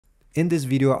In this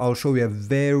video, I'll show you a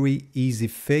very easy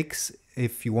fix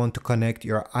if you want to connect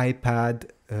your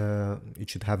iPad. It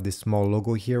should have this small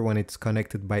logo here when it's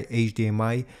connected by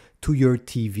HDMI to your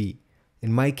TV.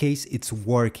 In my case, it's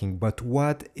working, but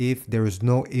what if there is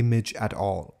no image at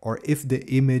all, or if the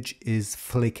image is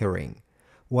flickering?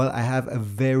 Well, I have a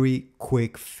very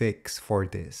quick fix for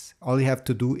this. All you have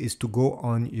to do is to go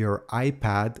on your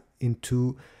iPad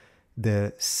into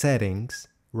the settings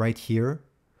right here.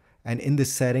 And in the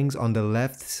settings on the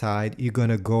left side, you're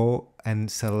gonna go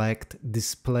and select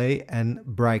display and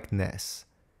brightness.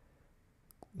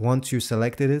 Once you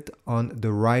selected it, on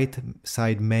the right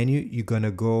side menu, you're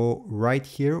gonna go right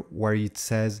here where it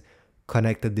says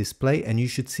connected display, and you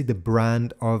should see the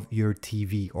brand of your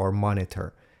TV or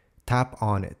monitor. Tap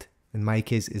on it. In my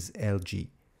case is LG.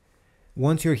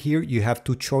 Once you're here, you have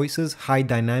two choices: high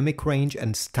dynamic range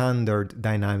and standard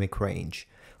dynamic range.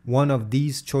 One of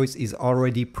these choices is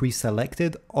already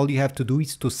pre-selected. All you have to do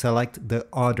is to select the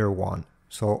other one.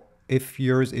 So if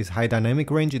yours is high dynamic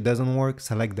range, it doesn't work,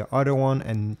 select the other one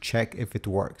and check if it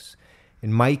works.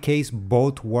 In my case,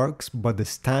 both works, but the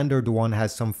standard one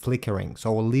has some flickering,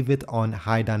 so I'll leave it on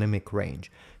high dynamic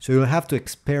range. So you'll have to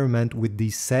experiment with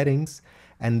these settings,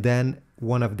 and then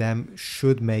one of them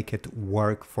should make it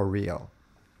work for real.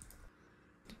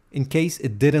 In case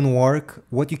it didn't work,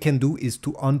 what you can do is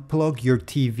to unplug your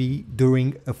TV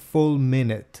during a full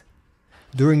minute.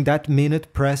 During that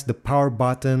minute, press the power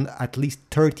button at least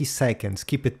 30 seconds.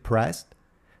 Keep it pressed,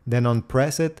 then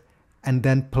unpress it, and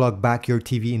then plug back your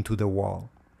TV into the wall.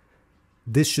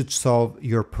 This should solve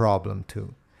your problem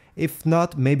too. If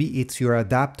not, maybe it's your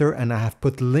adapter, and I have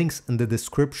put links in the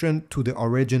description to the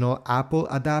original Apple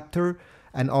adapter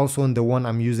and also in the one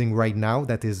I'm using right now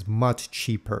that is much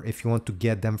cheaper if you want to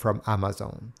get them from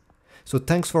Amazon. So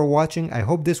thanks for watching. I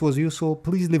hope this was useful.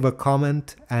 Please leave a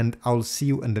comment and I'll see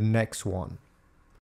you in the next one.